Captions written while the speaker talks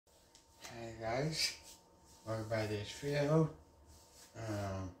guys, welcome back to this video. I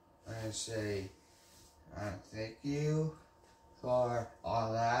want to say thank you for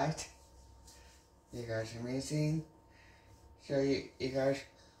all that. You guys are amazing. So you guys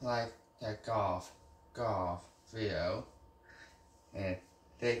like that golf video, and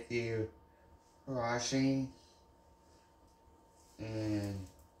thank you for watching. And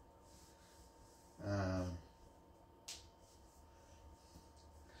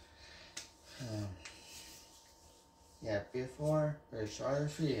yeah, before we start the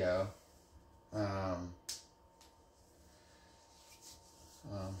video,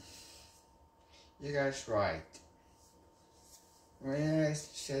 you guys right. When I was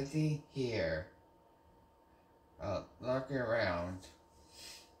sitting here, looking around,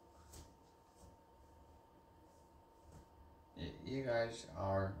 you guys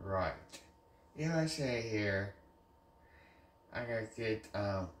are right. If I say here, I gotta get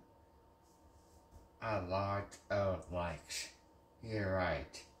a lot of likes. You're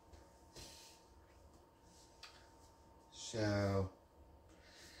right. So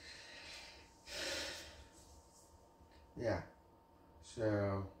yeah.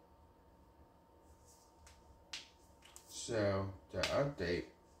 So the update.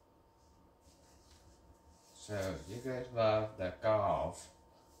 So you guys love the golf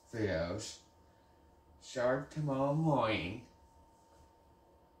videos. Start tomorrow morning.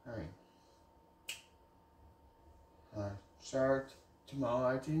 Start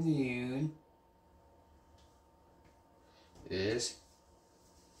tomorrow afternoon is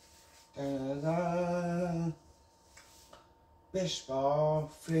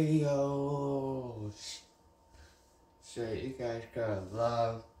baseball videos. So you guys gonna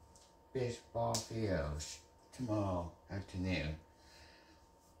love baseball videos tomorrow afternoon.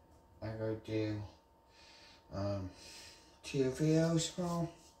 I'm gonna do 2 videos from.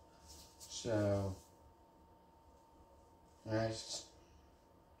 So I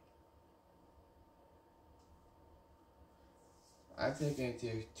think I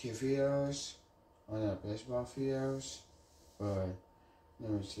do 2 videos on the baseball videos, but let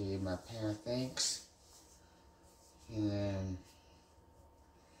me see my parent thinks, and then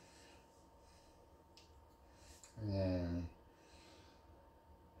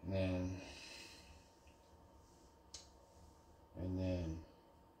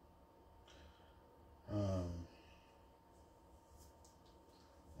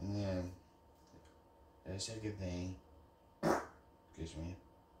the second thing, excuse me,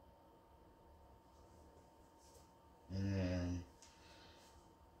 and then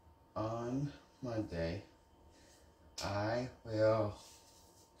on Monday, I will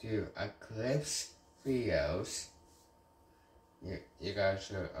do eclipse videos. You guys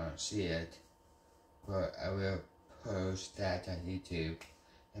should see it, but I will post that on YouTube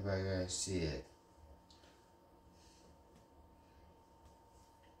if I guys see it.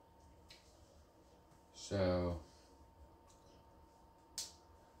 So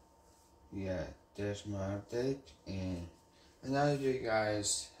yeah, there's my update, and I know you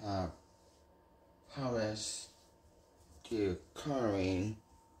guys promise to coloring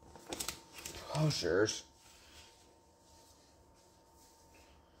posters.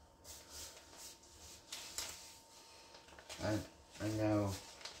 I know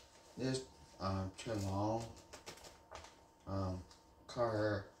this too long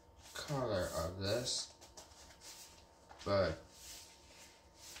color of this, but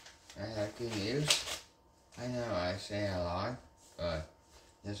I have good news. I know I say a lot, but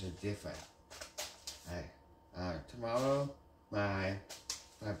this is different. Tomorrow my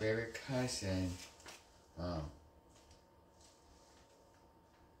baby cousin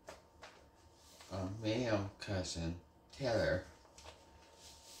male cousin Taylor,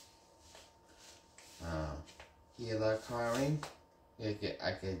 he loves coloring. I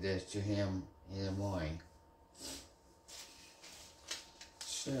get this to him in the morning.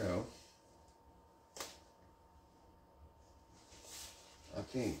 So I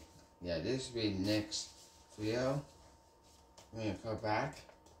think, yeah, this will be next video. I'm gonna come back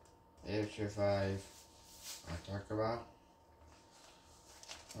if I talk about.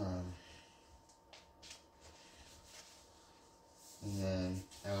 And then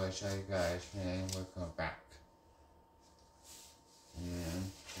I will show you guys when we'll come back. And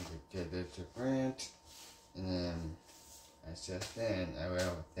then I can get this to print, and then then I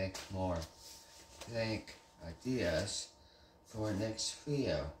will think ideas for next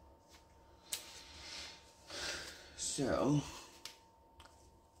video. So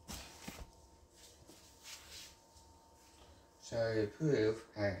to prove,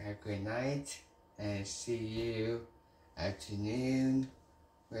 have a good night, and see you afternoon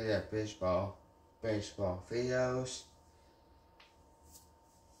with the baseball videos.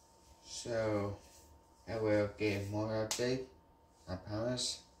 So I will give more update, I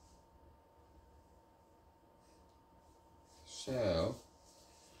promise. So,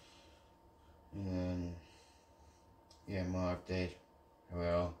 yeah, more update. I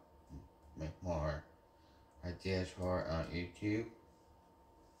will make more ideas for YouTube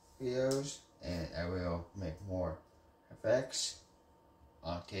videos, and I will make more effects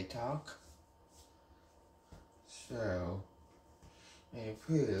on TikTok. So,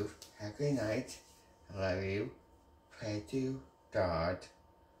 improve. Have a good night. I love you. Pray to God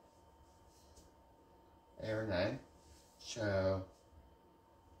every night. So,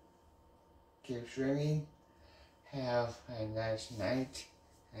 keep streaming. Have a nice night.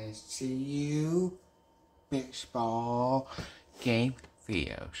 And see you baseball game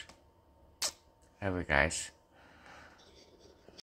videos. Have a guys.